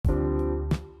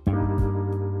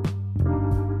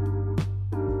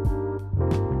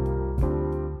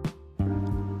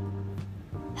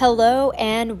Hello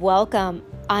and welcome.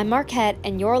 I'm Marquette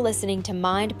and you're listening to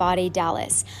Mind Body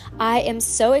Dallas. I am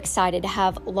so excited to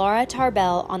have Laura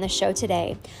Tarbell on the show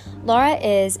today. Laura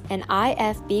is an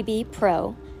IFBB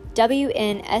Pro,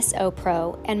 WNSO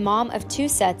Pro, and mom of two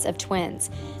sets of twins.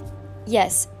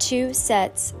 Yes, two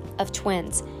sets of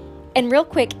twins. And real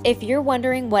quick, if you're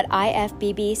wondering what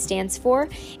IFBB stands for,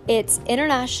 it's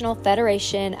International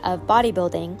Federation of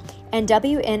Bodybuilding, and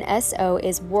WNSO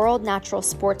is World Natural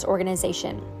Sports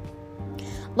Organization.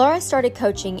 Laura started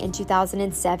coaching in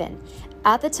 2007.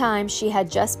 At the time, she had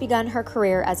just begun her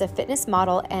career as a fitness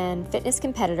model and fitness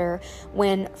competitor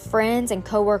when friends and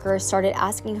coworkers started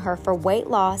asking her for weight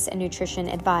loss and nutrition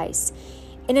advice.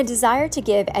 In a desire to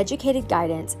give educated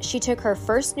guidance, she took her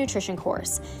first nutrition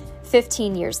course.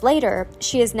 15 years later,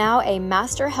 she is now a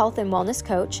master health and wellness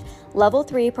coach, level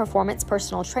 3 performance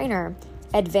personal trainer,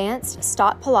 advanced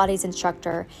Stott Pilates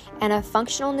instructor, and a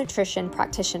functional nutrition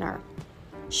practitioner.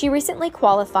 She recently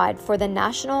qualified for the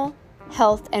National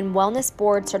Health and Wellness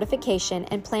Board certification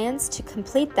and plans to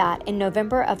complete that in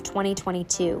November of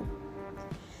 2022.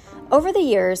 Over the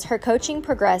years, her coaching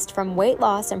progressed from weight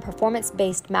loss and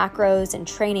performance-based macros and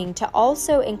training to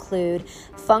also include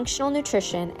functional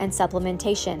nutrition and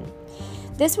supplementation.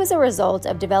 This was a result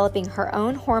of developing her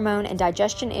own hormone and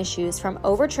digestion issues from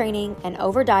overtraining and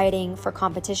over-dieting for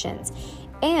competitions,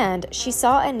 and she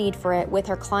saw a need for it with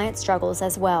her client struggles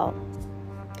as well.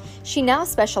 She now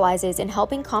specializes in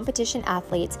helping competition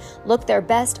athletes look their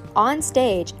best on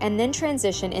stage and then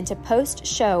transition into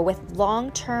post-show with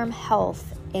long-term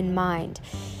health in mind.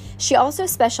 She also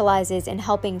specializes in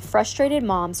helping frustrated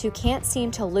moms who can't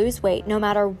seem to lose weight no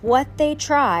matter what they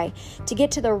try to get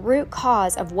to the root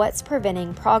cause of what's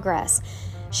preventing progress.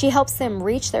 She helps them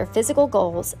reach their physical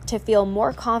goals, to feel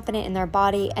more confident in their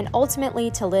body, and ultimately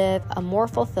to live a more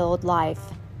fulfilled life.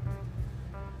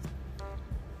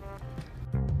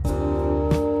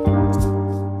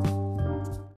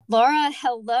 Laura,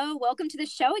 hello. Welcome to the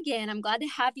show again. I'm glad to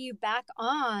have you back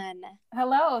on.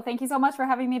 Hello. Thank you so much for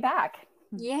having me back.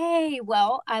 Yay.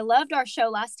 Well, I loved our show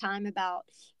last time about,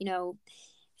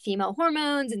 female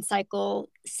hormones and cycle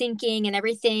syncing and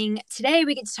everything. Today,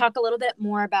 we get to talk a little bit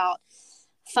more about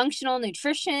functional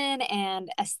nutrition and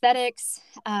aesthetics.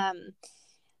 I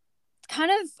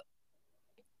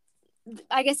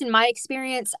guess in my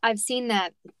experience, I've seen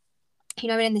that, I've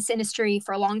been in this industry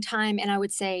for a long time, and I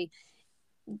would say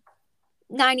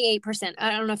 98%. I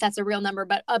don't know if that's a real number,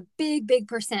 but a big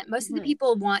percent. Most of the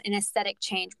people want an aesthetic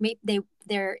change.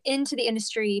 They're into the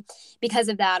industry because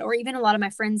of that. Or even a lot of my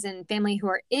friends and family who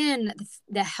are in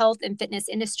the health and fitness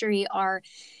industry are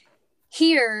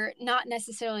here, not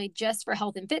necessarily just for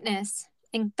health and fitness.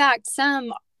 In fact,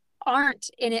 some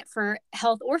aren't in it for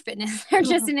health or fitness. They're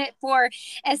just in it for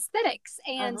aesthetics.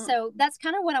 And so that's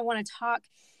kind of what I want to talk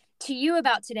to you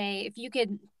about today. If you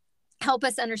could help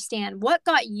us understand what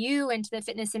got you into the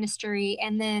fitness industry,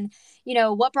 and then,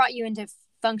 what brought you into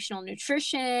functional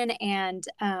nutrition, and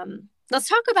let's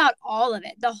talk about all of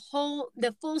it, the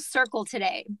full circle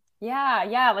today.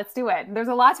 Yeah, let's do it. There's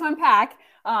a lot to unpack,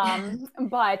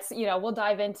 but we'll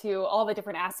dive into all the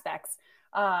different aspects.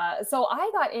 So I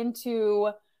got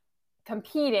into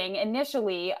competing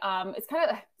initially. It's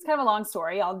kind of a long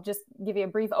story. I'll just give you a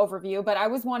brief overview, but I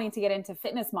was wanting to get into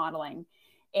fitness modeling.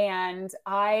 And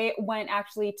I went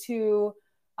actually to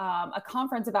a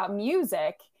conference about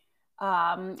music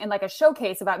and like a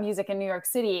showcase about music in New York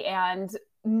City. And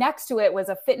next to it was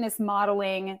a fitness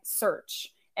modeling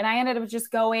search. And I ended up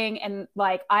just going, and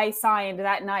I signed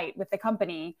that night with the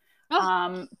company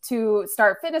to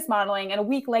start fitness modeling. And a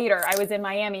week later, I was in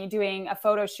Miami doing a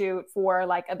photo shoot for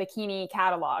like a bikini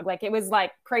catalog. It was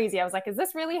like crazy. I was like, is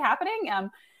this really happening?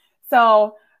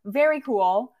 So very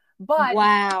cool. But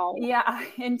wow. Yeah,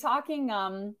 in talking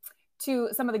to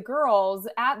some of the girls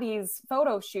at these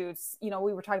photo shoots, we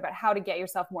were talking about how to get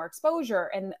yourself more exposure.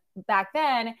 And back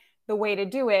then, the way to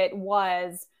do it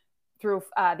was through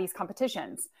these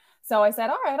competitions. So I said,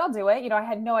 all right, I'll do it. I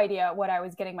had no idea what I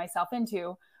was getting myself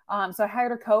into. So I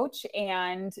hired a coach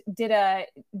and did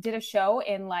a show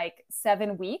in like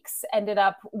 7 weeks, ended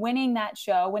up winning that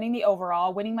show, winning the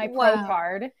overall, winning my pro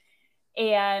card.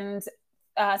 And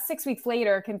 6 weeks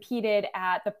later, competed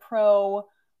at the Pro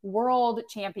World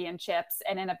Championships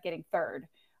and ended up getting third.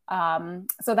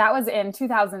 So that was in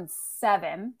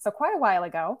 2007, so quite a while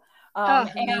ago.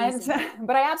 But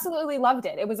I absolutely loved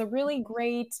it. It was a really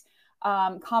great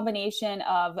combination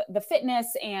of the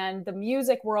fitness and the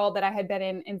music world that I had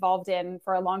been involved in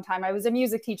for a long time. I was a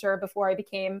music teacher before I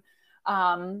became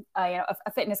a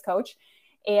fitness coach.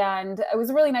 And it was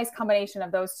a really nice combination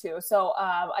of those two. So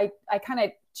I kind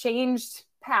of changed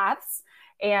paths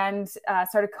and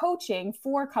started coaching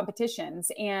for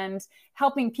competitions and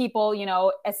helping people,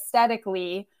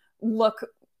 aesthetically look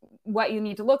what you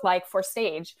need to look like for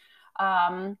stage.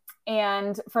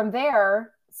 And from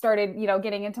there started,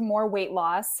 getting into more weight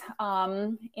loss.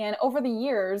 And over the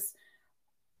years,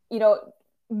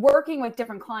 working with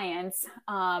different clients,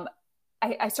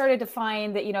 I started to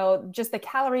find that, just the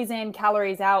calories in,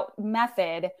 calories out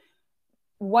method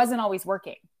wasn't always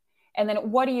working. And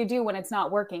then what do you do when it's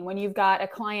not working? When you've got a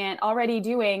client already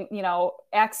doing,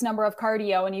 X number of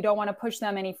cardio and you don't want to push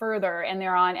them any further and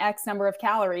they're on X number of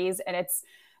calories and it's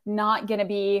not going to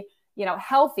be,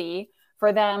 healthy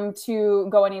for them to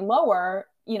go any lower,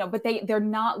 but they're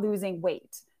not losing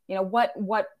weight.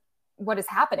 What is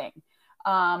happening?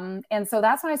 And so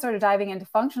that's when I started diving into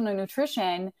functional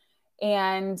nutrition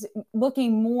and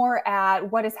looking more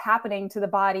at what is happening to the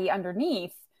body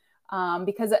underneath.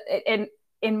 Because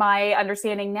in my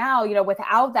understanding now,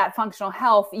 without that functional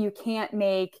health, you can't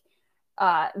make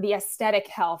the aesthetic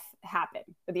health happen,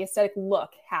 or the aesthetic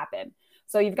look happen.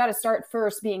 So you've got to start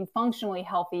first being functionally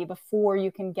healthy before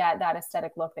you can get that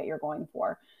aesthetic look that you're going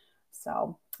for.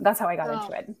 So that's how I got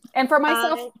into it. And for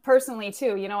myself personally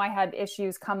too, I had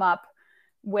issues come up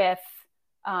with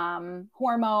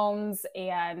hormones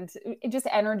and just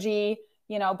energy,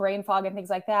 brain fog and things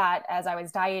like that as I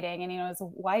was dieting. And,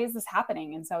 why is this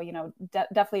happening? And so,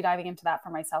 definitely diving into that for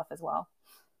myself as well.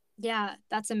 Yeah,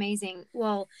 that's amazing.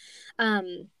 Well,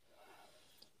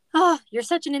 you're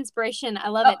such an inspiration. I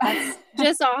love it. That's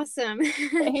just awesome.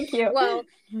 Thank you. Well,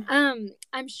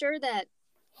 I'm sure that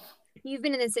you've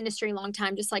been in this industry a long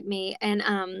time, just like me.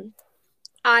 And,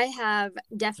 I have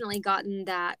definitely gotten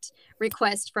that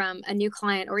request from a new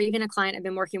client or even a client I've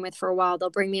been working with for a while.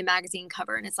 They'll bring me a magazine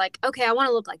cover and it's like, okay, I want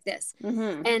to look like this.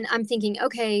 Mm-hmm. And I'm thinking,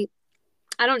 okay,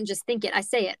 I don't just think it, I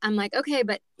say it. I'm like, okay,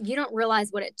 but you don't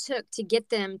realize what it took to get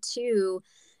them to,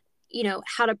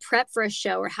 how to prep for a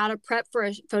show or how to prep for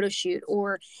a photo shoot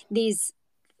or these,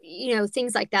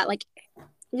 things like that. Like,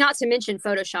 not to mention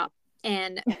Photoshop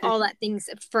and all that things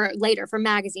for later for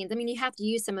magazines. I mean, you have to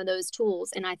use some of those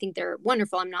tools and I think they're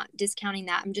wonderful. I'm not discounting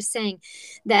that. I'm just saying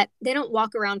that they don't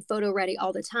walk around photo ready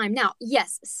all the time. Now,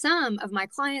 yes, some of my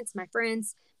clients, my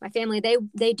friends, my family,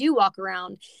 they do walk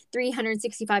around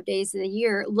 365 days of the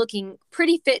year looking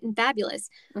pretty fit and fabulous.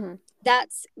 Mm-hmm.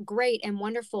 That's great and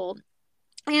wonderful.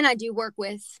 And I do work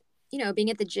with, being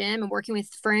at the gym and working with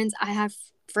friends. I have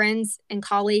friends and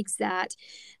colleagues that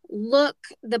look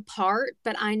the part,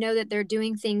 but I know that they're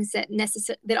doing things that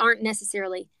aren't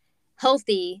necessarily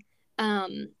healthy,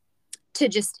 to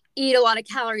just eat a lot of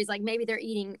calories. Like maybe they're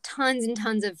eating tons and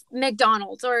tons of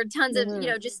McDonald's or tons mm-hmm.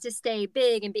 of, just to stay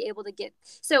big and be able to get.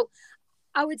 So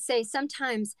I would say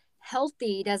sometimes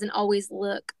healthy doesn't always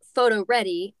look photo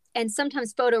ready. And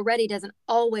sometimes photo ready doesn't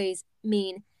always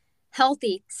mean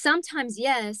healthy. Sometimes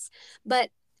yes, but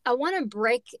I want to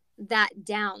break that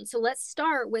down. So let's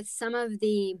start with some of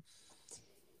the,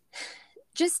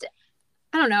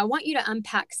 I want you to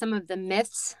unpack some of the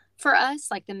myths for us,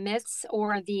 like the myths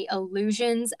or the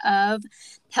illusions of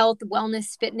health,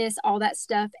 wellness, fitness, all that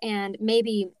stuff. And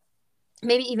maybe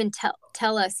even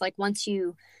tell us, like, once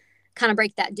you kind of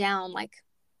break that down, like,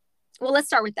 well, let's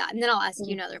start with that. And then I'll ask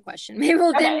you another question. Maybe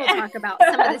we'll talk about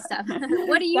some of this stuff.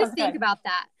 What do you think about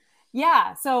that?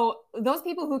 Yeah. So those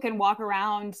people who can walk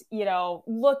around,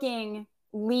 looking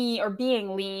lean or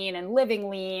being lean and living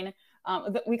lean,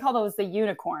 we call those the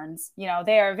unicorns.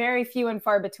 They are very few and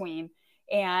far between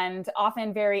and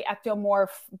often very ectomorph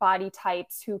body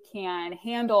types who can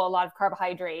handle a lot of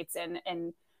carbohydrates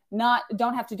and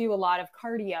don't have to do a lot of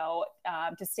cardio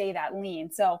to stay that lean.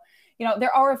 So,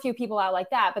 there are a few people out like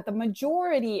that, but the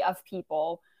majority of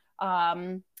people,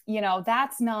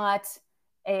 that's not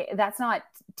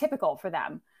typical for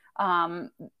them.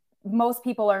 Most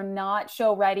people are not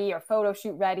show ready or photo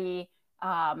shoot ready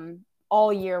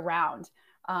all year round.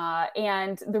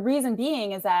 And the reason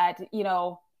being is that,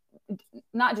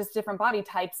 not just different body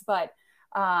types, but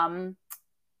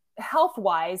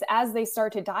health-wise, as they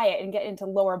start to diet and get into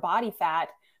lower body fat,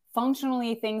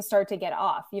 functionally things start to get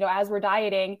off. As we're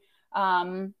dieting,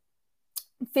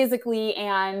 physically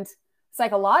and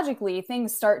psychologically,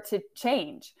 things start to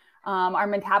change. Our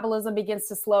metabolism begins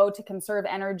to slow to conserve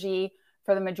energy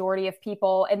for the majority of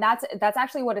people. And that's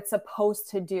actually what it's supposed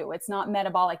to do. It's not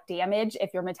metabolic damage.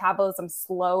 If your metabolism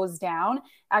slows down,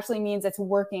 actually means it's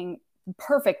working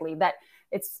perfectly, that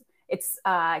it's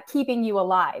keeping you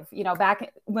alive.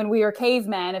 Back when we were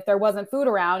cavemen, if there wasn't food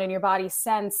around and your body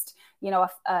sensed,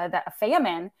 a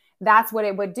famine, that's what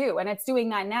it would do. And it's doing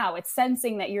that now. It's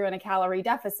sensing that you're in a calorie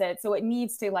deficit. So it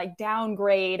needs to like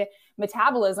downgrade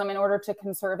metabolism in order to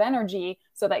conserve energy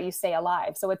so that you stay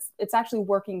alive. So it's actually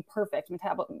working perfect.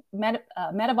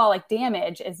 Metabolic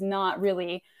damage is not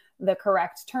really the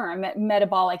correct term.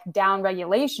 Metabolic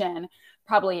downregulation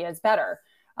probably is better.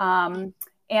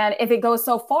 And if it goes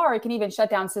so far, it can even shut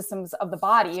down systems of the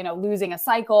body, you know, losing a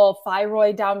cycle,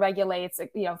 thyroid downregulates,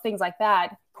 you know, things like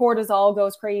that. Cortisol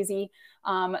goes crazy.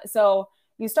 So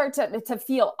you start to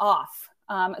feel off.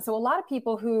 So a lot of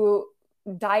people who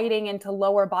dieting into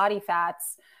lower body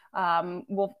fats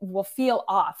will feel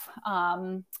off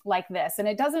like this. And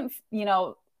it doesn't, you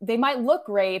know, they might look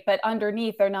great, but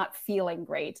underneath they're not feeling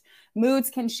great. Moods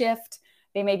can shift.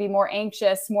 They may be more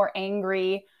anxious, more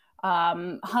angry.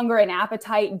 Hunger and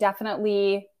appetite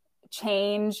definitely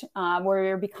change, where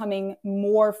you're becoming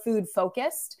more food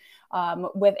focused,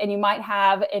 and you might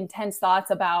have intense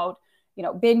thoughts about, you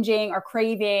know, binging or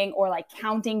craving or like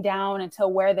counting down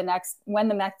until when the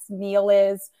next meal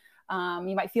is.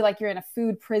 You might feel like you're in a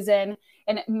food prison,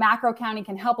 and macro counting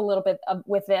can help a little bit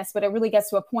with this, but it really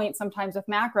gets to a point sometimes with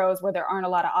macros where there aren't a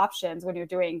lot of options when you're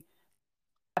doing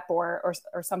or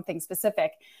something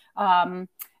specific.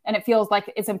 And it feels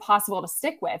like it's impossible to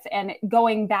stick with. And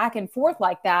going back and forth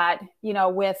like that, you know,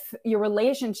 with your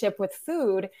relationship with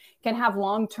food can have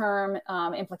long-term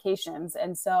implications.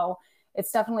 And so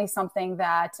it's definitely something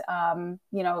that,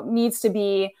 you know, needs to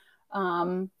be,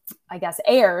 I guess,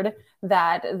 aired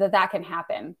that can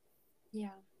happen. Yeah.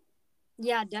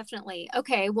 Yeah, definitely.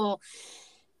 Okay. Well,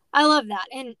 I love that.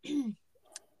 And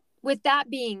with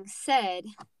that being said,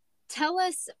 tell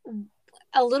us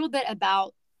a little bit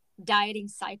about dieting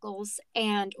cycles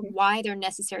and why they're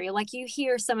necessary. Like you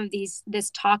hear some of this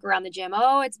talk around the gym.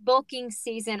 Oh, it's bulking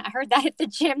season. I heard that at the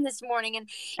gym this morning, and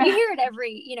you hear it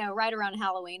every, you know, right around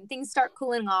Halloween, things start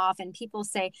cooling off and people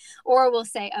say, or will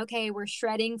say, okay, we're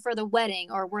shredding for the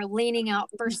wedding, or we're leaning out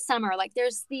for summer. Like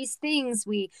there's these things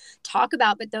we talk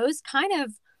about, but those kind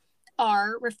of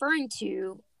are referring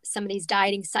to some of these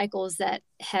dieting cycles that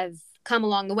have come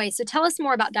along the way. So tell us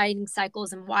more about dieting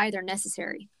cycles and why they're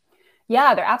necessary.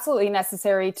 Yeah, they're absolutely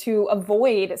necessary to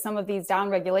avoid some of these down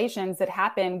regulations that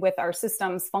happen with our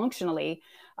systems functionally.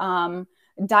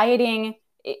 Dieting,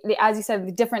 as you said,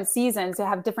 the different seasons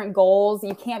have different goals.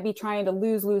 You can't be trying to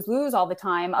lose all the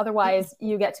time. Otherwise,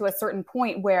 you get to a certain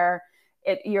point where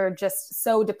you're just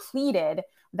so depleted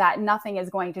that nothing is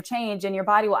going to change, and your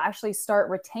body will actually start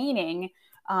retaining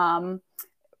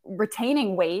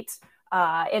weight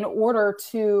in order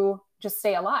to just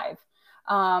stay alive.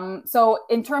 So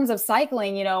in terms of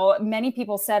cycling, you know, many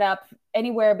people set up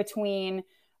anywhere between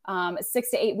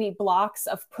 6 to 8 week blocks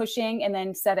of pushing and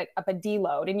then set up a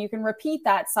deload. And you can repeat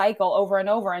that cycle over and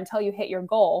over until you hit your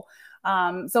goal.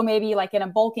 So maybe like in a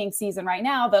bulking season right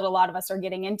now that a lot of us are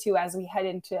getting into as we head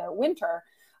into winter,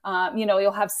 you know,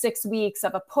 you'll have 6 weeks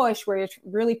of a push where you're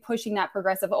really pushing that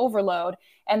progressive overload.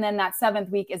 And then that 7th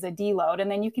week is a deload. And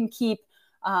then you can keep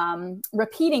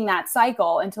repeating that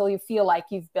cycle until you feel like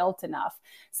you've built enough.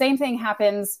 Same thing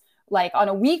happens like on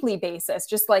a weekly basis,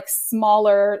 just like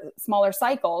smaller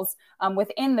cycles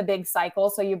within the big cycle.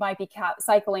 So you might be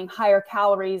cycling higher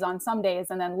calories on some days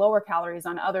and then lower calories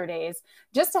on other days,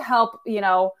 just to help, you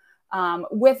know,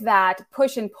 with that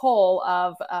push and pull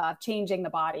of changing the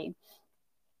body.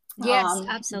 Yes,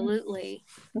 absolutely.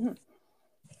 Mm-hmm.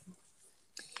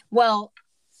 Well,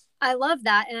 I love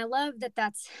that. And I love that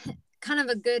that's kind of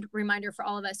a good reminder for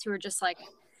all of us who are just like,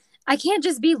 I can't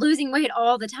just be losing weight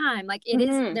all the time. Like it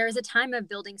is, there's a time of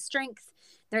building strength.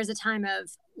 There's a time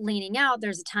of leaning out.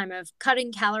 There's a time of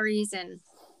cutting calories, and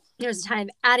there's a time of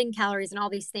adding calories and all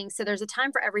these things. So there's a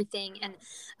time for everything.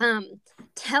 And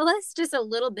tell us just a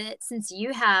little bit, since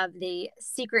you have the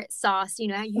secret sauce, you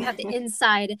know, you have the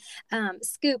inside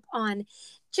scoop on,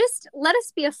 just let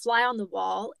us be a fly on the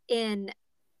wall in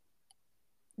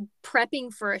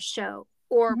prepping for a show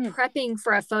or prepping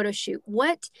for a photo shoot.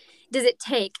 What does it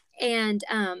take? And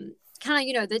kind of,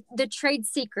 you know, the trade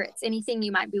secrets, anything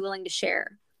you might be willing to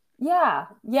share.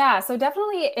 Yeah. So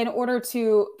definitely in order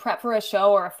to prep for a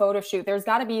show or a photo shoot, there's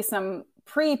got to be some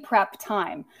pre-prep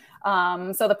time.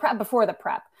 So the prep before the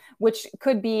prep, which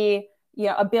could be, you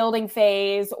know, a building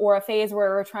phase or a phase where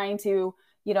we're trying to,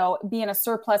 you know, be in a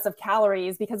surplus of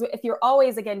calories, because if you're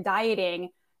always, again, dieting,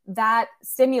 that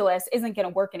stimulus isn't going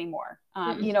to work anymore.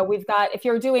 You know, if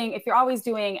you're always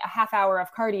doing a half hour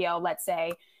of cardio, let's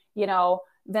say, you know,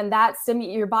 then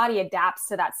your body adapts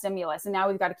to that stimulus. And now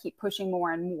we've got to keep pushing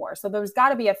more and more. So there's got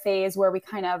to be a phase where we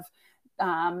kind of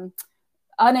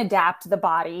unadapt the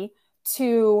body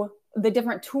to the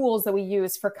different tools that we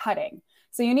use for cutting.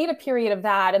 So you need a period of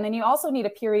that. And then you also need a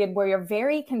period where you're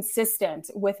very consistent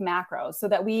with macros so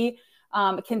that we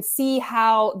can see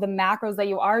how the macros that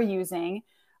you are using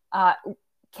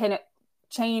can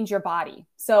change your body.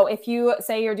 So if you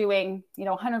say you're doing,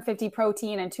 150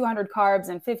 protein and 200 carbs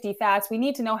and 50 fats, we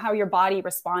need to know how your body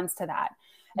responds to that.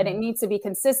 And it needs to be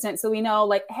consistent. So we know,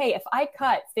 like, hey, if I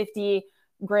cut 50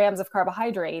 grams of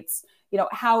carbohydrates,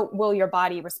 how will your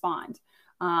body respond?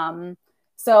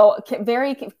 So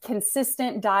very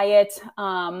consistent diet.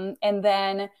 And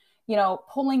then,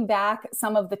 pulling back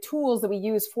some of the tools that we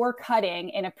use for cutting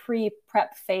in a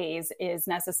pre-prep phase is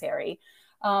necessary.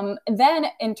 Then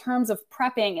in terms of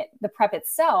prepping the prep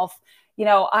itself,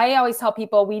 I always tell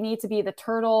people we need to be the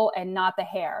turtle and not the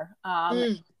hare.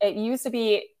 It used to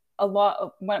be a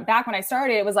lot back when I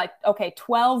started, it was like, okay,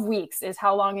 12 weeks is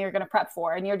how long you're going to prep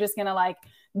for. And you're just going to like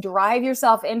drive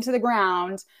yourself into the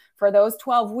ground for those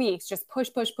 12 weeks, just push,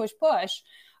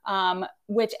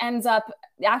 which ends up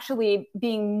actually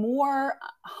being more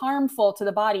harmful to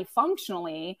the body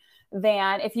functionally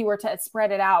than if you were to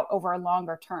spread it out over a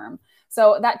longer term.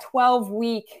 So that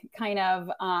 12-week kind of,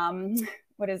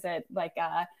 what is it? Like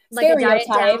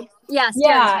stereotype.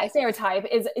 Stereotype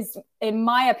is, in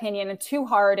my opinion, too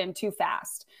hard and too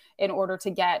fast in order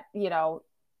to get,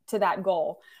 to that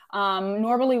goal.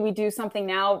 Normally we do something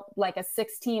now like a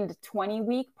 16 to 20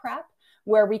 week prep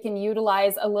where we can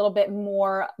utilize a little bit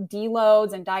more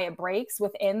deloads and diet breaks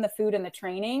within the food and the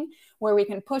training, where we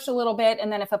can push a little bit.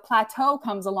 And then if a plateau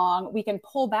comes along, we can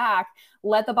pull back,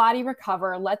 let the body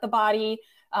recover, let the body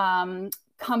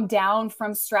come down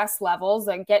from stress levels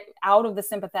and get out of the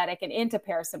sympathetic and into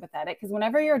parasympathetic. Because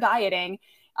whenever you're dieting,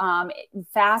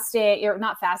 fasting, you're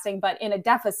not fasting, but in a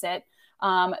deficit,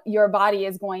 your body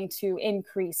is going to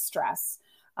increase stress.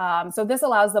 So this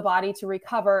allows the body to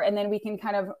recover, and then we can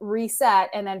kind of reset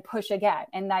and then push again.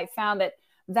 And I found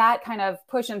that kind of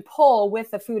push and pull with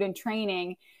the food and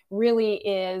training really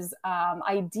is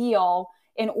ideal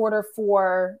in order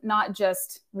for not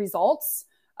just results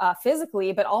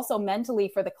physically, but also mentally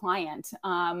for the client.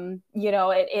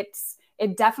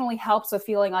 It definitely helps with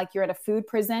feeling like you're at a food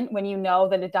prison when you know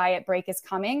that a diet break is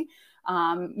coming.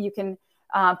 You can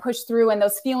push through, and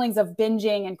those feelings of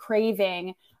binging and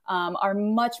craving are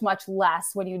much, much less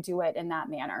when you do it in that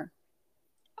manner.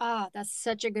 Oh, that's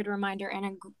such a good reminder,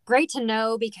 and great to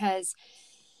know, because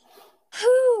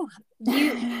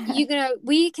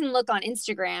we can look on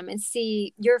Instagram and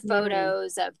see your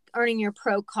photos of earning your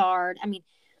pro card. I mean,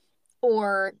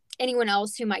 or anyone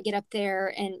else who might get up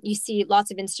there and you see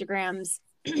lots of Instagrams,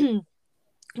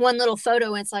 one little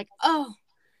photo, and it's like, oh,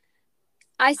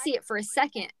 I see it for a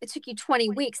second. It took you 20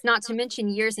 weeks, not to mention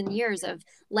years and years of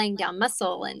laying down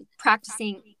muscle and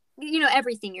practicing,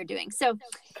 everything you're doing. So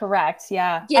correct.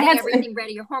 Yeah. Getting everything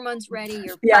ready, your hormones ready,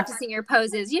 you're practicing your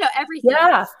poses, everything.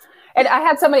 Yeah. And I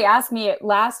had somebody ask me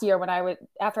last year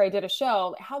after I did a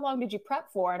show, how long did you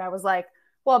prep for? And I was like,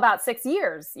 well, about 6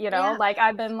 years, like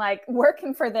I've been like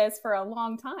working for this for a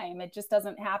long time. It just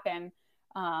doesn't happen,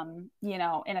 in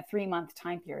a 3-month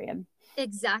time period.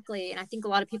 Exactly. And I think a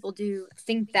lot of people do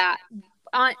think that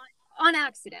on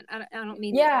accident. I don't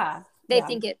mean they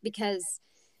think it because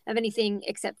of anything,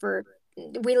 except for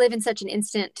we live in such an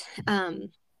instant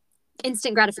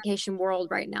gratification world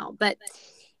right now. But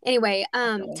anyway,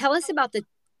 tell us about the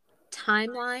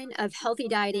timeline of healthy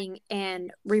dieting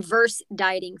and reverse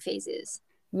dieting phases.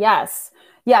 Yes.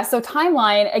 Yeah. So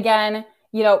timeline, again,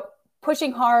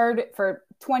 pushing hard for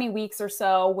 20 weeks or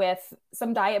so with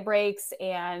some diet breaks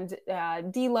and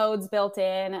deloads built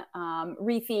in,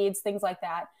 refeeds, things like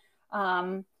that.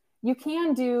 You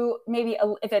can do maybe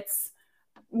if it's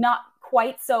not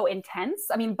quite so intense.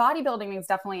 I mean, bodybuilding is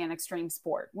definitely an extreme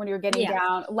sport when you're getting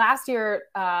down. Last year,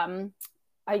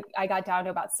 I got down to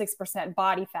about 6%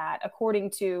 body fat,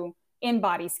 according to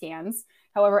in-body scans,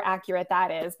 however accurate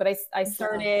that is. But I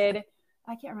started,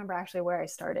 I can't remember actually where I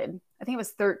started. I think it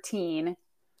was 13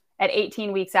 at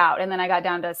 18 weeks out. And then I got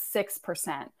down to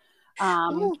 6%,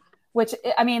 which,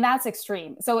 I mean, that's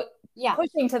extreme. So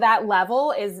pushing to that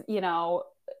level is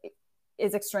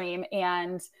extreme.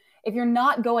 And if you're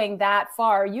not going that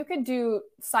far, you could do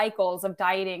cycles of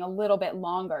dieting a little bit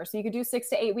longer. So you could do 6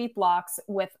 to 8 week blocks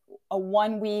with a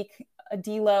 1 week, a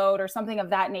deload or something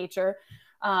of that nature.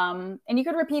 And you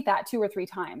could repeat that 2 or 3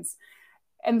 times.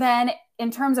 And then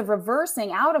in terms of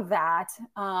reversing out of that,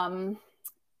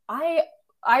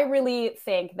 I really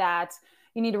think that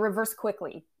you need to reverse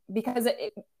quickly, because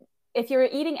if you're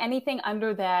eating anything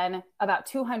under than about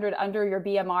 200 under your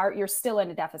BMR, you're still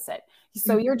in a deficit.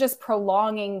 So you're just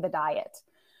prolonging the diet.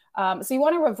 So you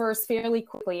want to reverse fairly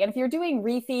quickly. And if you're doing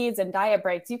refeeds and diet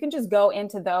breaks, you can just go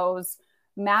into those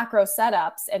macro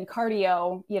setups and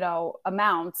cardio,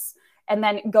 amounts, and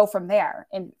then go from there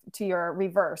into your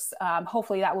reverse.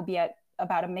 Hopefully that will be at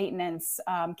about a maintenance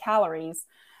calories,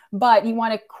 but you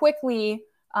want to quickly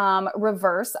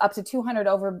reverse up to 200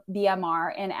 over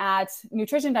BMR. And at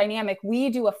Nutrition Dynamic, we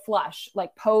do a flush,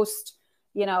 like post,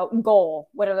 goal,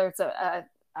 whether it's a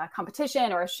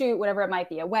competition or a shoot, whatever it might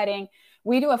be, a wedding.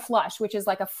 We do a flush, which is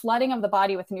like a flooding of the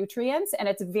body with nutrients, and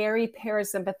it's very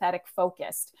parasympathetic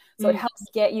focused. So it helps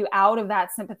get you out of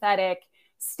that sympathetic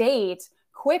state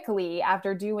quickly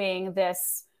after doing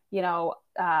this,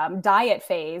 diet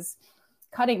phase,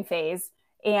 cutting phase,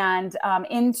 and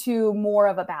into more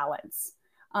of a balance.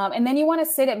 And then you want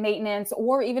to sit at maintenance,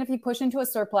 or even if you push into a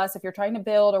surplus, if you're trying to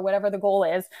build or whatever the goal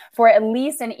is, for at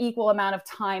least an equal amount of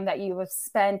time that you have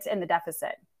spent in the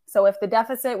deficit. So if the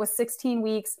deficit was 16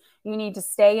 weeks, you need to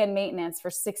stay in maintenance for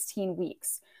 16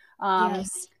 weeks.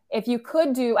 Yes. If you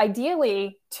could do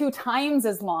ideally 2 times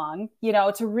as long,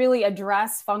 to really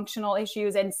address functional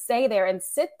issues and stay there and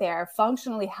sit there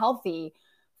functionally healthy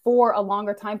for a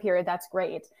longer time period, that's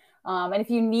great. And if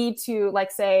you need to,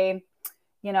 like, say,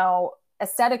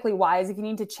 aesthetically wise, if you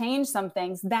need to change some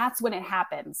things, that's when it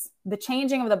happens. The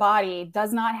changing of the body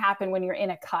does not happen when you're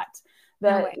in a cut.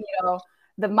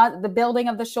 The building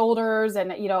of the shoulders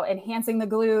and, enhancing the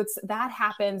glutes, that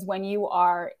happens when you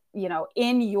are,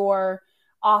 in your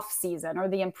off season, or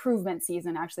the improvement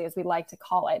season, actually, as we like to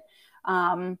call it.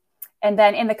 And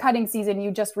then in the cutting season,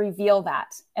 you just reveal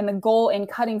that. And the goal in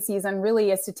cutting season really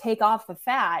is to take off the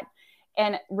fat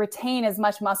and retain as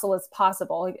much muscle as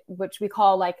possible, which we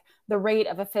call like the rate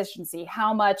of efficiency.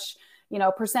 How much,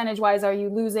 percentage wise are you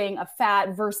losing of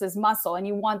fat versus muscle? And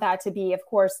you want that to be, of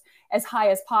course, as high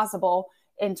as possible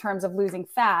in terms of losing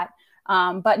fat.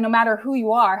 But no matter who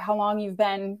you are, how long you've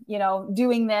been,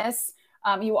 doing this,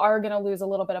 you are going to lose a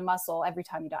little bit of muscle every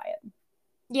time you diet.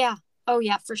 Yeah. Oh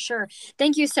yeah, for sure.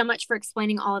 Thank you so much for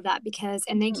explaining all of that,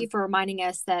 and thank you for reminding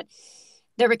us that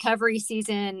the recovery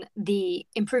season, the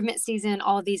improvement season,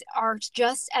 all of these are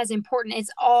just as important. It's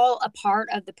all a part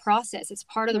of the process. It's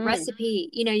part of the recipe.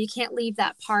 You can't leave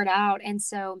that part out. And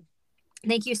so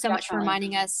thank you so much for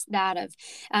reminding us that of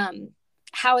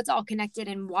how it's all connected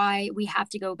and why we have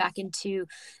to go back into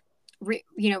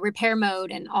repair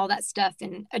mode and all that stuff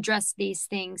and address these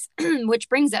things, which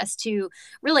brings us to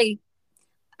really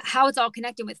how it's all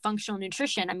connected with functional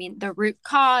nutrition. I mean, the root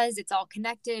cause, it's all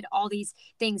connected, all these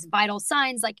things, vital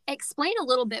signs. Like, explain a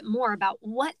little bit more about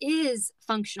what is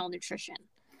functional nutrition.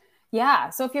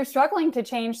 Yeah. So if you're struggling to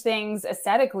change things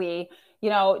aesthetically,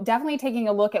 definitely taking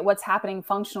a look at what's happening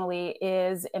functionally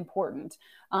is important.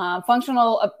 A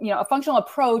functional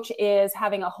approach is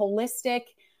having a holistic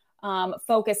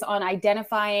focus on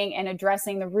identifying and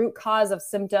addressing the root cause of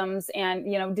symptoms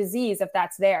and, disease, if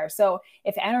that's there. So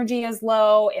if energy is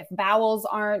low, if bowels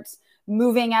aren't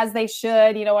moving as they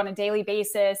should, on a daily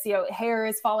basis, hair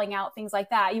is falling out, things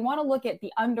like that, you want to look at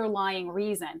the underlying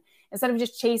reason. Instead of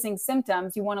just chasing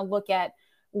symptoms, you want to look at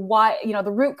why,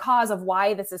 the root cause of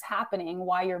why this is happening,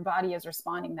 why your body is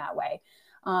responding that way.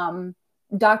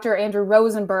 Dr. Andrew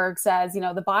Rosenberg says,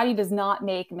 the body does not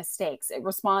make mistakes. It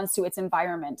responds to its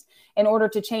environment. In order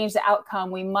to change the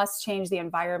outcome, we must change the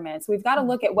environment. So we've got to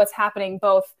look at what's happening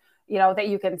both, that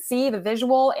you can see, the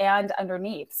visual, and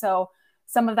underneath. So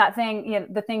some of that thing,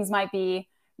 the things might be,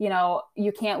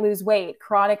 you can't lose weight,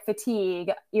 chronic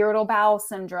fatigue, irritable bowel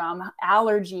syndrome,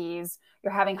 allergies,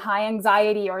 you're having high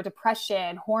anxiety or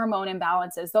depression, hormone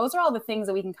imbalances. Those are all the things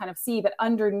that we can kind of see. But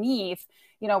underneath,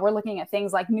 we're looking at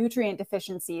things like nutrient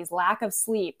deficiencies, lack of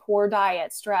sleep, poor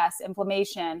diet, stress,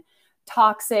 inflammation,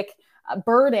 toxic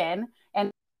burden, and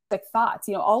toxic thoughts.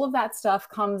 All of that stuff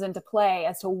comes into play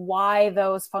as to why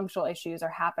those functional issues are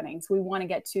happening. So we want to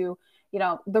get to,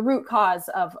 the root cause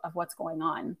of what's going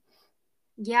on.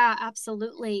 Yeah,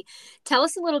 absolutely. Tell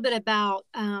us a little bit about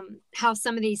how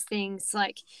some of these things,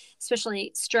 like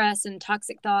especially stress and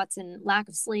toxic thoughts and lack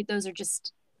of sleep, those are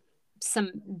just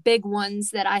some big ones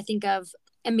that I think of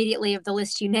immediately of the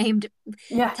list you named.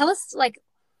 Yeah. Tell us,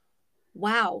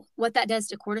 wow, what that does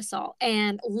to cortisol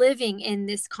and living in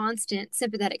this constant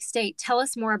sympathetic state. Tell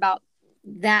us more about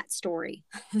that story,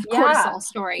 cortisol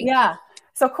story. Yeah.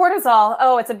 So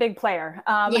cortisol, it's a big player.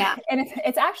 And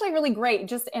it's actually really great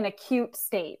just in acute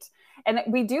state. And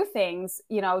we do things,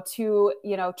 to,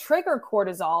 trigger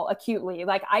cortisol acutely,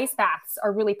 like ice baths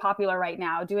are really popular right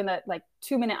now, doing the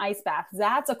 2-minute ice bath.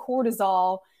 That's a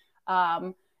cortisol,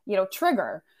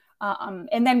 trigger.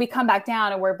 And then we come back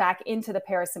down and we're back into the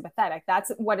parasympathetic.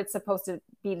 That's what it's supposed to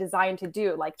be designed to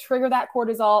do, trigger that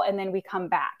cortisol. And then we come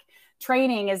back.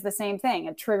 Training is the same thing.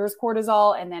 It triggers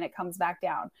cortisol and then it comes back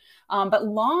down. But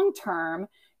long term,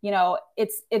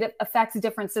 it affects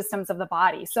different systems of the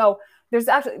body. So there's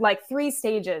actually like 3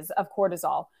 stages of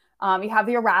cortisol. You have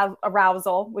the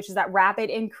arousal, which is that rapid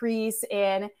increase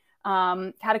in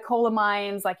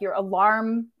catecholamines, like your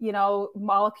alarm,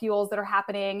 molecules that are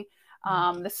happening,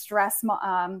 the stress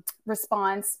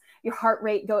response, your heart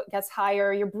rate gets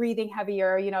higher, you're breathing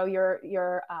heavier,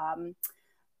 your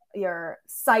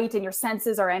sight and your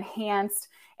senses are enhanced.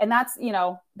 And that's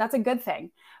a good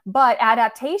thing. But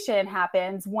adaptation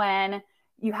happens when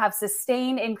you have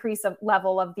sustained increase of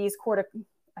level of these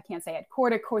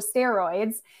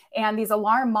corticosteroids and these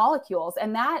alarm molecules.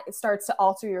 And that starts to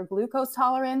alter your glucose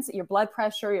tolerance, your blood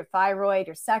pressure, your thyroid,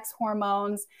 your sex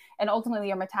hormones, and ultimately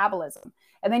your metabolism.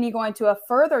 And then you go into a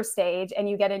further stage and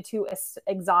you get into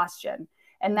exhaustion.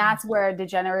 And that's where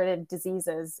degenerative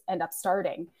diseases end up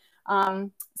starting.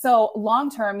 So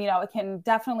long-term, it can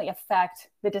definitely affect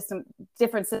the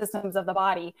different systems of the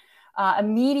body.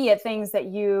 Immediate things that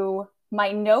you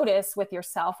might notice with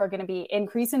yourself are going to be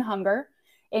increase in hunger,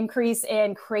 increase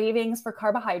in cravings for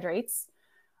carbohydrates,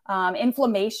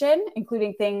 inflammation,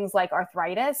 including things like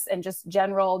arthritis and just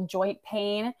general joint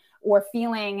pain or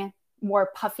feeling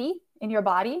more puffy in your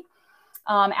body,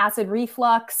 acid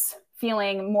reflux,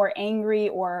 feeling more angry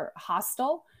or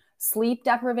hostile, sleep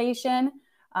deprivation,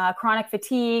 chronic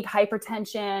fatigue,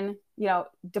 hypertension,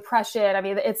 depression. I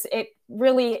mean, it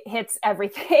really hits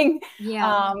everything.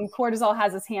 Yeah. Cortisol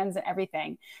has its hands in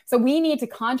everything. So we need to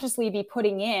consciously be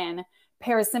putting in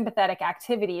parasympathetic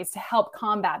activities to help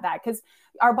combat that, because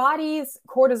our body's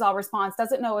cortisol response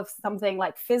doesn't know if something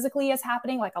like physically is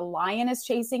happening, like a lion is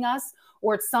chasing us,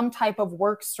 or it's some type of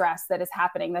work stress that is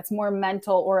happening that's more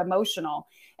mental or emotional.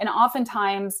 And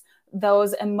oftentimes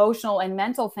those emotional and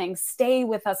mental things stay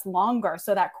with us longer.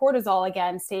 So that cortisol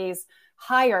again stays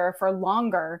higher for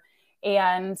longer.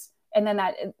 And then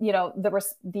that,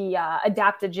 the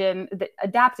adaptive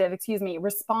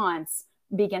response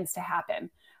begins to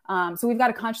happen. So we've got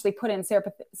to consciously put in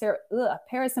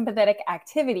parasympathetic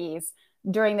activities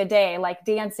during the day, like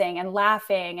dancing and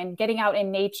laughing and getting out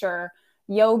in nature,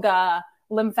 yoga,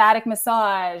 lymphatic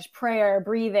massage, prayer,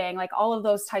 breathing, like all of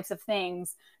those types of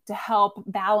things to help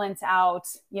balance out,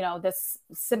 this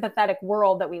sympathetic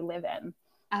world that we live in.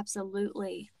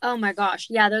 Absolutely. Oh my gosh.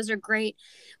 Yeah, those are great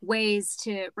ways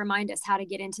to remind us how to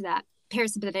get into that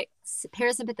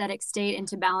parasympathetic state and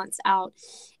to balance out,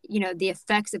 the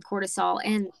effects of cortisol.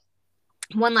 And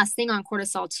one last thing on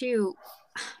cortisol too.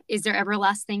 Is there ever a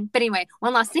last thing? But anyway,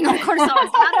 one last thing on cortisol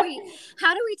is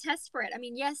how do we test for it? I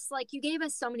mean, yes, like you gave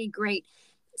us so many great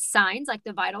signs, like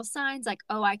the vital signs, like,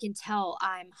 oh, I can tell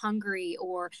I'm hungry,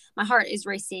 or my heart is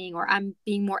racing, or I'm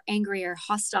being more angry or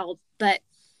hostile. But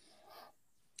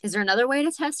is there another way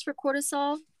to test for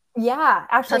cortisol? Yeah,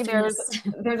 actually there's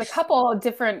a couple of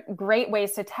different great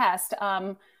ways to test.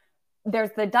 There's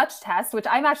the Dutch test, which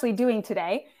I'm actually doing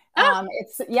today.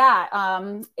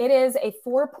 It is a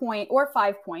 4-point or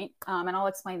 5-point, and I'll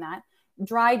explain that,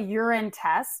 dried urine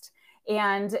test.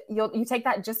 And you take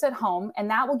that just at home, and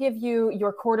that will give you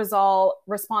your cortisol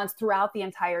response throughout the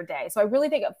entire day. So I really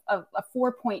think a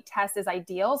 4-point test is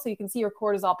ideal, so you can see your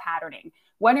cortisol patterning.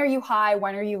 When are you high?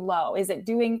 When are you low? Is it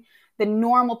doing the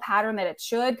normal pattern that it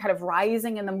should, kind of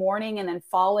rising in the morning and then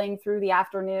falling through the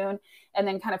afternoon and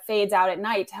then kind of fades out at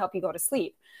night to help you go to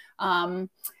sleep?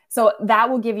 So that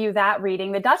will give you that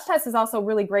reading. The Dutch test is also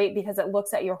really great because it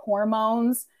looks at your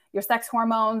hormones, your sex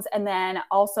hormones, and then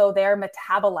also their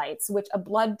metabolites, which a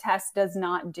blood test does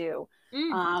not do.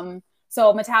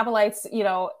 So metabolites,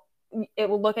 it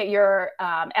will look at your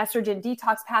estrogen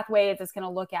detox pathways. It's going to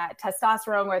look at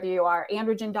testosterone, whether you are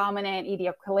androgen dominant,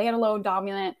 ethiocalcinolone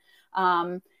dominant,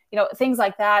 things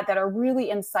like that are really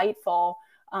insightful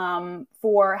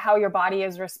for how your body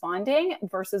is responding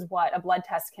versus what a blood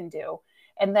test can do.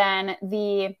 And then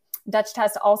the Dutch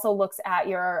test also looks at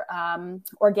your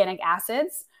organic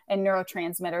acids and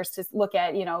neurotransmitters to look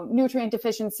at, nutrient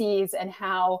deficiencies and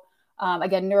how,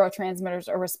 again, neurotransmitters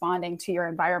are responding to your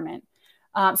environment.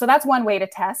 So that's one way to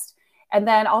test. And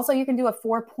then also you can do a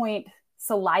 4-point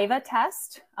saliva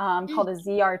test called a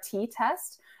ZRT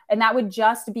test. And that would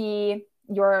just be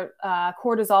your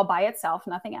cortisol by itself,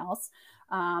 nothing else.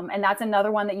 And that's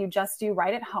another one that you just do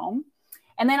right at home.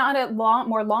 And then on a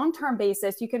more long-term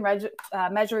basis, you can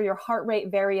measure your heart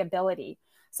rate variability.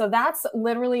 So that's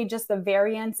literally just the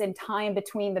variance in time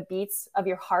between the beats of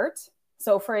your heart.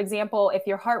 So for example, if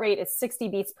your heart rate is 60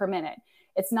 beats per minute,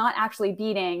 it's not actually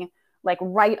beating like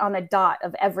right on the dot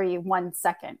of every 1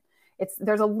 second.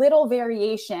 There's a little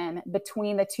variation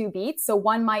between the two beats. So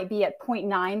one might be at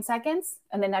 0.9 seconds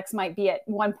and the next might be at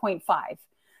 1.5.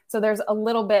 So there's a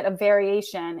little bit of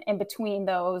variation in between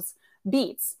those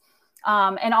beats.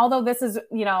 And although this is,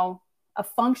 you know, a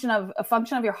function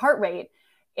of your heart rate,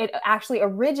 it actually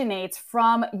originates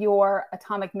from your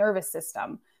autonomic nervous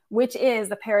system, which is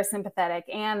the parasympathetic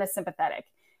and the sympathetic.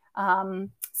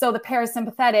 So the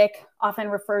parasympathetic, often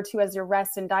referred to as your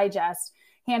rest and digest,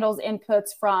 handles inputs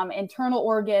from internal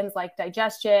organs like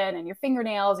digestion and your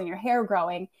fingernails and your hair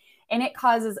growing, and it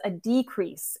causes a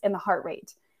decrease in the heart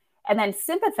rate. And then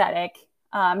sympathetic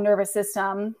nervous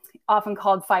system, often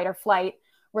called fight or flight,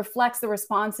 reflects the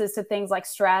responses to things like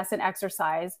stress and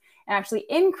exercise, and actually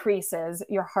increases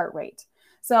your heart rate.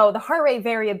 So the heart rate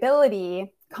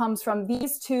variability comes from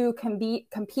these two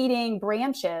competing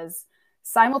branches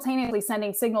simultaneously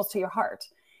sending signals to your heart.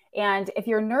 And if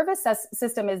your nervous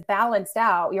system is balanced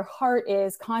out, your heart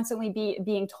is constantly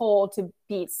being told to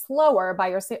beat slower by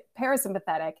your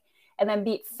parasympathetic and then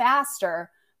beat faster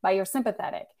by your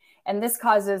sympathetic. And this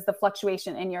causes the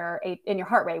fluctuation in your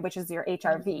heart rate, which is your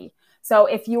HRV. So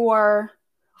if your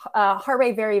heart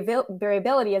rate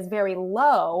variability is very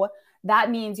low,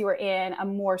 that means you are in a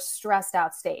more stressed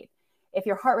out state. If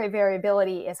your heart rate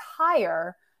variability is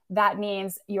higher, that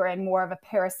means you're in more of a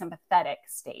parasympathetic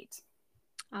state.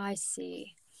 I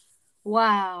see.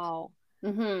 Wow.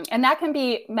 Mm-hmm. And that can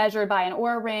be measured by an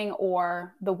Oura ring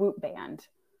or the Whoop band.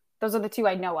 Those are the two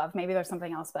I know of. Maybe there's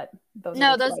something else, but those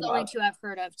are the only two I've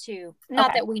heard of too.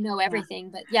 Not that we know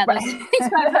everything, but yeah, those are the two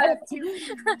I've heard of too.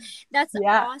 That's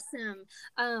awesome.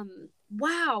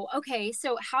 Wow. Okay.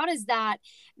 So how does that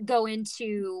go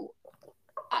into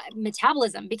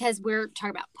metabolism? Because we're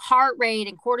talking about heart rate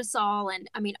and cortisol. And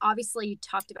I mean, obviously you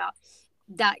talked about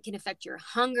that can affect your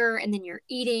hunger and then your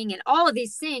eating and all of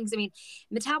these things. I mean,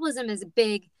 metabolism is a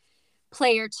big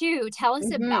player too. Tell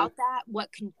us about that.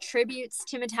 What contributes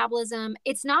to metabolism?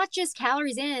 It's not just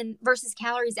calories in versus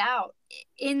calories out.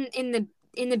 In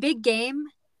the big game,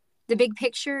 the big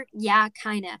picture, yeah,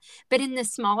 kind of. But in the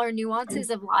smaller nuances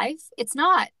of life, it's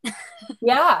not.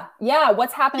 Yeah.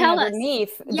 What's happening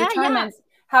underneath determines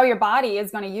how your body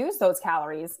is going to use those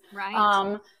calories.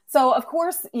 Right. So of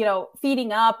course, you know,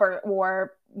 feeding up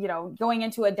or you know, going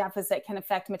into a deficit can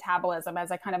affect metabolism,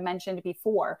 as I kind of mentioned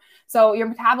before. So your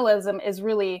metabolism is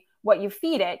really what you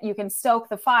feed it. You can stoke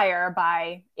the fire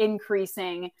by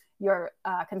increasing your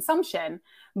consumption.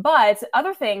 But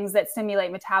other things that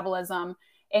stimulate metabolism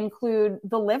include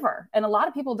the liver. And a lot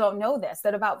of people don't know this,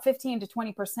 that about 15 to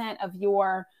 20% of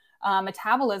your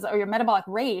metabolism or your metabolic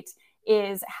rate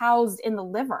is housed in the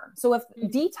liver. So if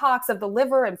detox of the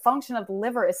liver and function of the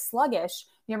liver is sluggish,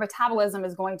 your metabolism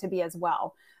is going to be as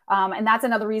well. And that's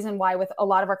another reason why with a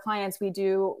lot of our clients, we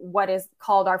do what is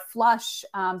called our flush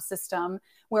system,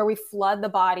 where we flood the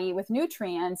body with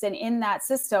nutrients. And in that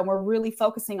system, we're really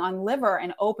focusing on liver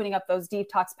and opening up those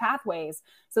detox pathways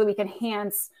so that we can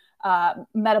enhance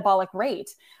metabolic rate.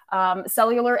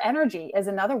 Cellular energy is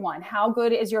another one. How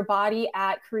good is your body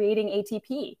at creating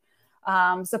ATP?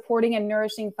 Supporting and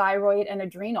nourishing thyroid and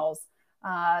adrenals,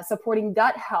 supporting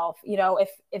gut health. You know,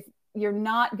 if you're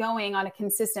not going on a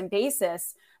consistent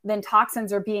basis, then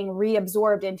toxins are being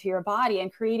reabsorbed into your body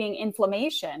and creating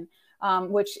inflammation,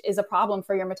 which is a problem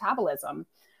for your metabolism.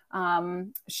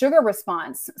 Sugar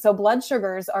response. So blood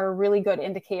sugars are a really good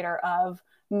indicator of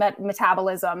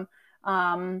metabolism.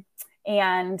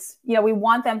 And, you know, we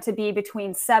want them to be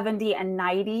between 70 and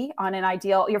 90 on an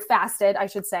ideal, you're fasted, I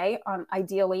should say,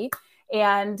 ideally.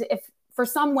 And if for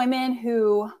some women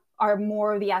who are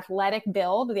more the athletic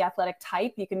build, the athletic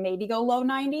type, you can maybe go low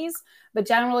 90s, but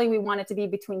generally we want it to be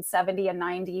between 70 and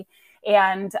 90.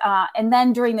 And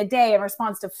then during the day in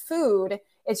response to food,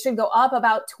 it should go up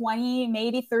about 20,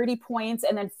 maybe 30 points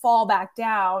and then fall back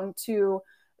down to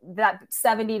that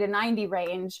 70 to 90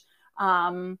 range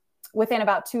within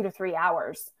about 2 to 3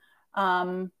 hours.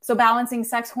 So balancing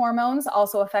sex hormones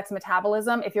also affects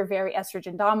metabolism. If you're very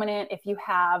estrogen dominant, if you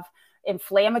have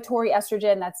inflammatory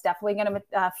estrogen, that's definitely going to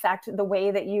affect the way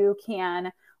that you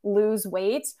can lose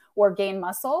weight or gain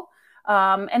muscle.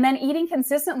 And then eating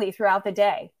consistently throughout the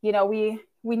day. You know, we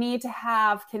need to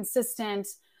have consistent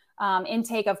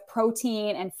intake of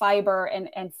protein and fiber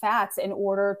and fats in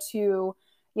order to, you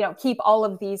know, keep all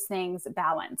of these things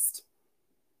balanced.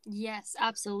 Yes,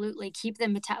 absolutely. Keep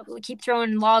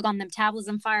throwing log on the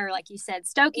metabolism fire, like you said,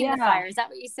 stoking the fire. Is that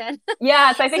what you said?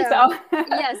 Yes, I think so.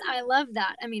 Yes, I love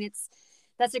that. I mean,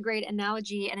 that's a great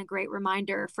analogy and a great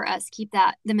reminder for us. Keep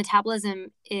that. The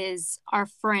metabolism is our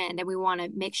friend, and we want to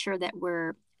make sure that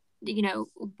we're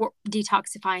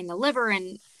detoxifying the liver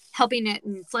and helping it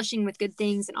and flushing with good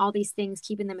things and all these things,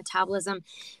 keeping the metabolism.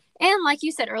 And like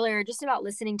you said earlier, just about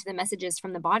listening to the messages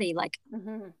from the body, like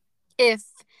if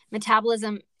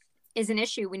metabolism is an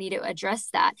issue. We need to address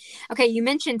that. Okay, you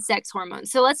mentioned sex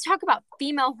hormones. So let's talk about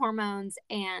female hormones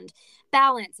and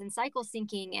balance and cycle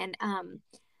syncing. And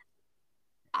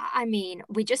I mean,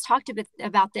 we just talked a bit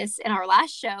about this in our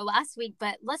last show last week,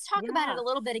 but let's talk about it a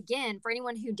little bit again for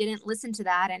anyone who didn't listen to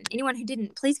that, and anyone who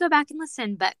didn't, please go back and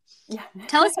listen. But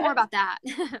tell us more about that.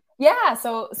 Yeah.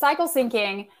 So cycle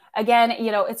syncing, again,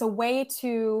 it's a way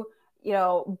to,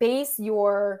 base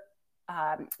your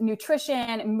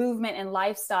nutrition, movement, and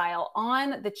lifestyle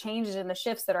on the changes and the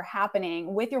shifts that are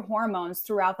happening with your hormones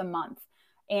throughout the month.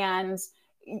 And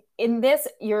in this,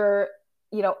 you're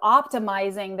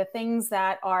optimizing the things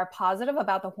that are positive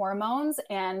about the hormones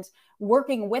and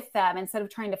working with them instead of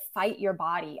trying to fight your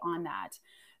body on that.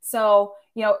 So,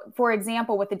 for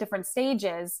example, with the different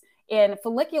stages in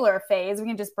follicular phase, we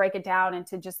can just break it down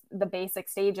into just the basic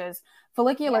stages.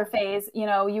 Follicular phase,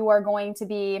 you are going to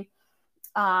be,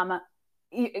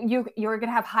 you're going to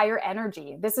have higher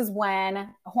energy. This is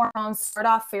when hormones start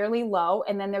off fairly low,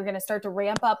 and then they're going to start to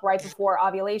ramp up right before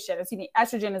ovulation.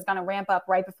 Estrogen is going to ramp up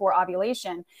right before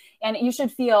ovulation. And you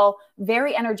should feel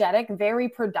very energetic, very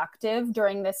productive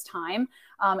during this time.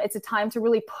 It's a time to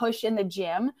really push in the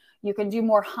gym. You can do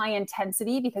more high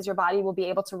intensity because your body will be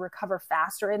able to recover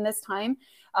faster in this time.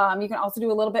 You can also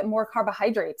do a little bit more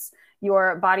carbohydrates.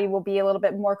 Your body will be a little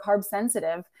bit more carb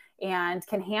sensitive and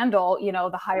can handle,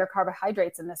 the higher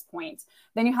carbohydrates in this point.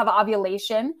 Then you have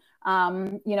ovulation,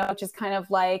 which is kind of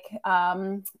like,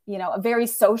 a very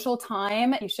social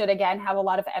time. You should, again, have a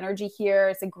lot of energy here.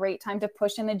 It's a great time to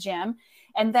push in the gym.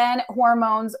 And then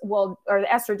the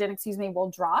estrogen, will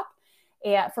drop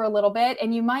for a little bit.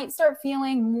 And you might start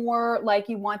feeling more like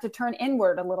you want to turn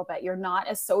inward a little bit. You're not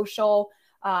as social.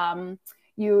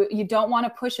 You don't want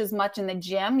to push as much in the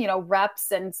gym.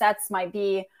 Reps and sets might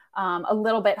be a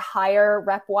little bit higher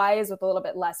rep wise with a little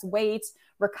bit less weight.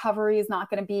 Recovery is not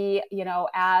going to be,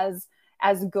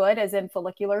 as good as in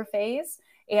follicular phase.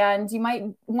 And you might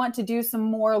want to do some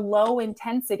more low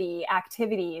intensity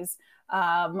activities,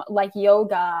 like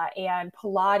yoga and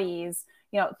Pilates,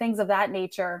 things of that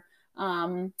nature,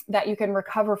 that you can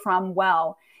recover from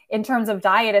well. In terms of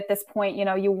diet at this point,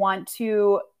 you want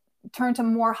to turn to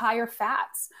more higher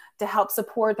fats to help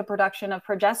support the production of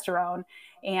progesterone,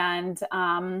 and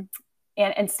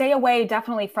stay away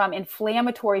definitely from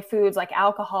inflammatory foods like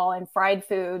alcohol and fried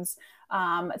foods,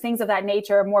 things of that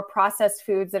nature, more processed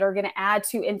foods that are going to add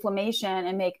to inflammation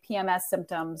and make PMS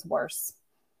symptoms worse.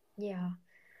 Yeah.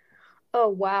 Oh,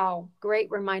 wow.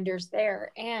 Great reminders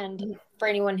there. And for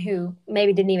anyone who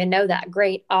maybe didn't even know that,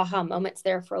 great aha moments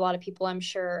there for a lot of people, I'm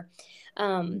sure.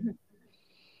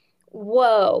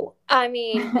 Whoa. I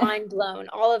mean, mind blown,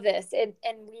 all of this. And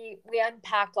we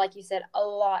unpacked, like you said, a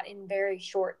lot in very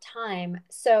short time.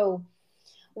 So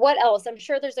what else? I'm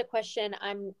sure there's a question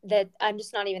that I'm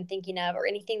just not even thinking of, or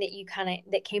anything that you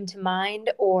that came to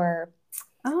mind, or.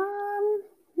 Let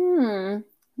me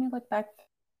look back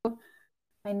through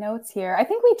my notes here. I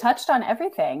think we touched on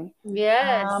everything.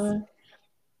 Yes.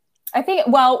 I think,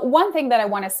 one thing that I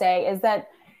want to say is that,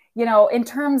 in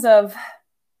terms of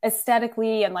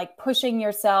aesthetically and like pushing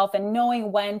yourself and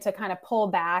knowing when to kind of pull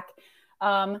back,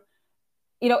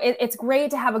 it's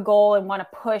great to have a goal and want to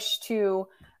push to,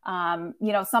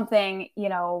 something,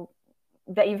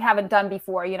 that you haven't done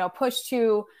before, push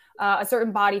to a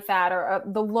certain body fat or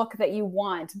the look that you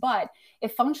want. But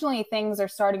if functionally things are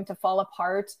starting to fall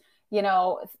apart,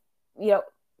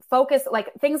 focus,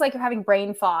 like things like you're having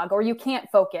brain fog, or you can't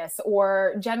focus,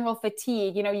 or general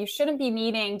fatigue, you shouldn't be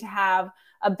needing to have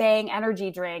a Bang energy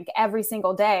drink every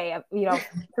single day,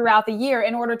 throughout the year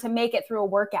in order to make it through a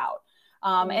workout.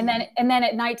 And then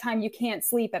at nighttime, you can't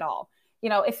sleep at all.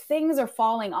 If things are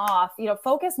falling off,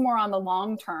 focus more on the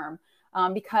long term,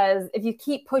 because if you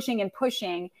keep pushing and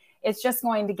pushing, it's just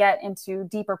going to get into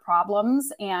deeper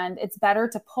problems, and it's better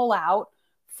to pull out,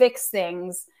 fix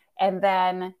things, and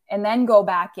then go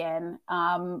back in,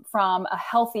 from a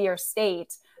healthier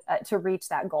state, to reach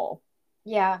that goal.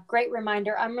 Yeah, great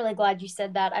reminder. I'm really glad you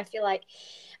said that. I feel like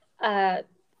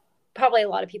probably a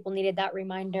lot of people needed that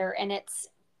reminder. And it's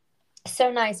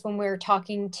so nice when we're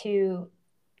talking to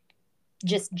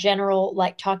just general,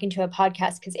 like talking to a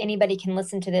podcast, because anybody can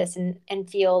listen to this and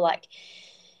feel like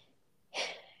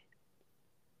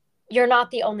you're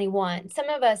not the only one. Some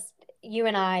of us, you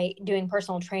and I doing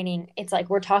personal training, it's like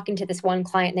we're talking to this one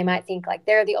client and they might think like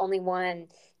they're the only one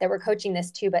that we're coaching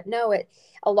this to, but no,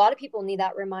 a lot of people need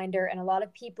that reminder. And a lot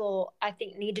of people, I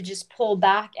think, need to just pull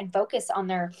back and focus on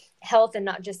their health and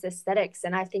not just aesthetics.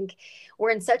 And I think we're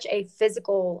in such a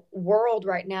physical world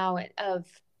right now of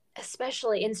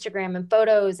especially Instagram and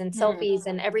photos and selfies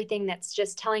and everything that's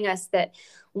just telling us that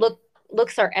look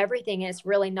looks are everything. And it's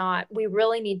really not. We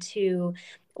really need to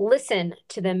listen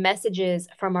to the messages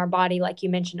from our body. Like you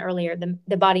mentioned earlier,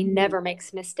 the body never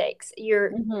makes mistakes.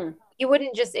 Mm-hmm. You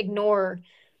wouldn't just ignore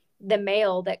the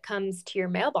mail that comes to your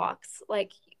mailbox,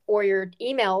 like, or your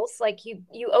emails. Like you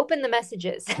open the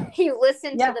messages, you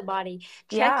listen to Yeah. the body,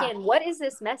 check Yeah. in. What is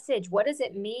this message? What does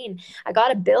it mean? I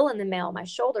got a bill in the mail. My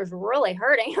shoulder's really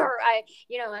hurting. Or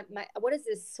what is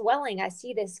this swelling? I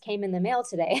see this came in the mail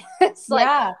today. It's like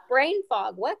Yeah. brain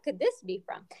fog. What could this be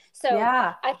from? So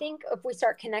Yeah. I think if we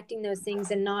start connecting those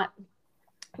things and not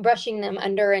brushing them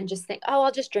under and just think, oh,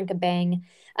 I'll just drink a Bang.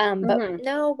 But Mm-hmm.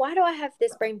 no, why do I have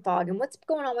this brain fog, and what's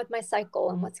going on with my cycle,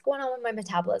 and what's going on with my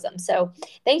metabolism? So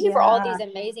thank you for all Yeah. these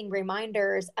amazing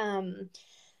reminders.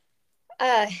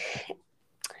 Uh,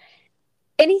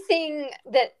 Anything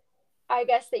that I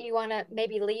guess that you want to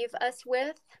maybe leave us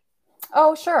with?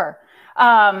 Oh, sure.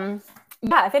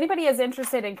 Yeah, if anybody is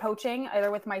interested in coaching, either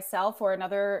with myself or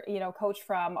another, coach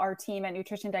from our team at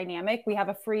Nutrition Dynamic, we have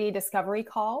a free discovery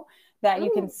call that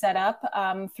you can set up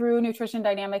through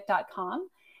nutritiondynamic.com.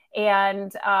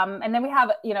 And then we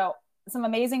have, some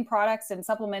amazing products and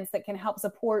supplements that can help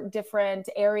support different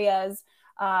areas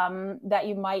that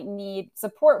you might need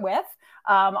support with.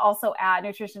 Also at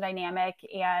Nutrition Dynamic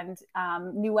and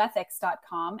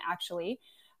nevethics.com, actually.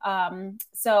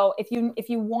 So if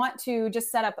you want to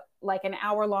just set up like an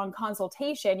hour-long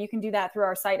consultation, you can do that through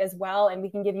our site as well. And we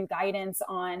can give you guidance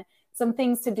on some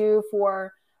things to do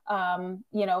for,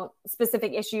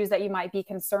 specific issues that you might be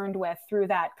concerned with through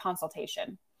that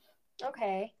consultation.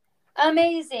 Okay.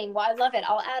 Amazing. Well, I love it.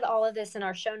 I'll add all of this in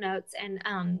our show notes,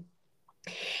 and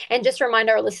just remind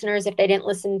our listeners, if they didn't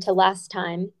listen to last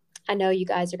time, I know you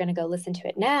guys are going to go listen to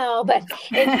it now, but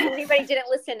if anybody didn't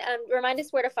listen, remind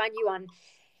us where to find you on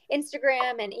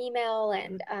Instagram and email,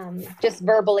 and just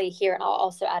verbally here. And I'll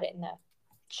also add it in the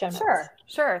show notes.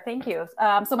 Sure. Thank you.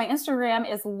 So my Instagram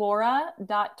is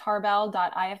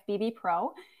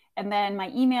laura.tarbell.ifbbpro. And then my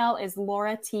email is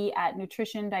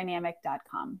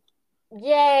laurat@nutritiondynamic.com.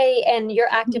 Yay. And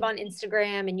you're active on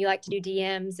Instagram, and you like to do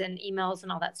DMs and emails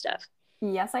and all that stuff.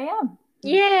 Yes, I am.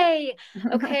 Yay.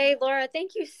 Okay, Laura,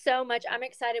 thank you so much. I'm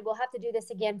excited. We'll have to do this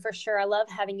again for sure. I love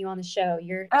having you on the show.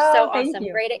 You're so awesome.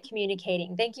 Great at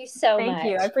communicating. Thank you so much.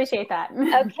 Thank you. I appreciate that.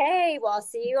 Okay. Well, I'll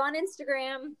see you on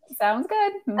Instagram. Sounds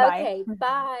good. Bye. Okay.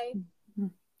 Bye.